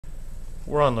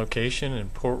We're on location in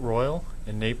Port Royal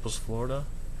in Naples, Florida,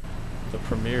 the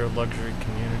premier luxury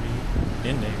community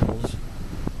in Naples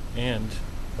and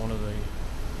one of the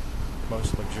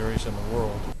most luxurious in the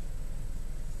world.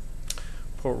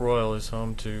 Port Royal is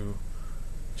home to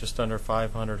just under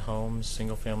 500 homes,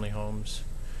 single-family homes,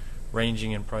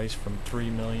 ranging in price from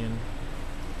 $3 million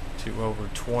to over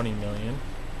 $20 million.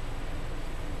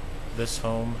 This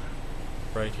home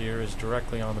right here is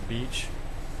directly on the beach,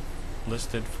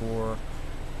 listed for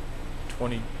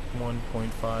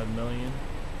 $21.5 million.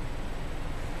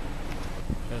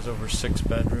 Has over 6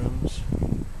 bedrooms,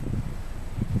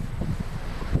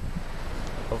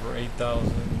 over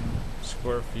 8,000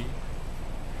 square feet,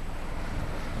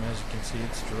 and as you can see,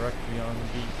 it's directly on the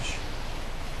beach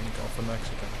in the Gulf of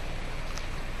Mexico.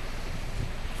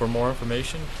 For more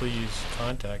information, please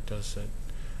contact us at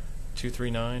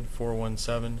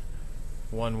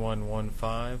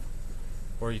 239-417-1115,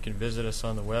 or you can visit us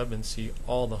on the web and see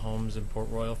all the homes in Port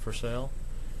Royal for sale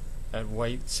at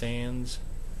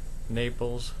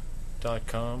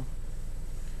whitesandsnaples.com,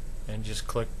 and just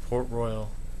click Port Royal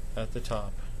at the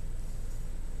top.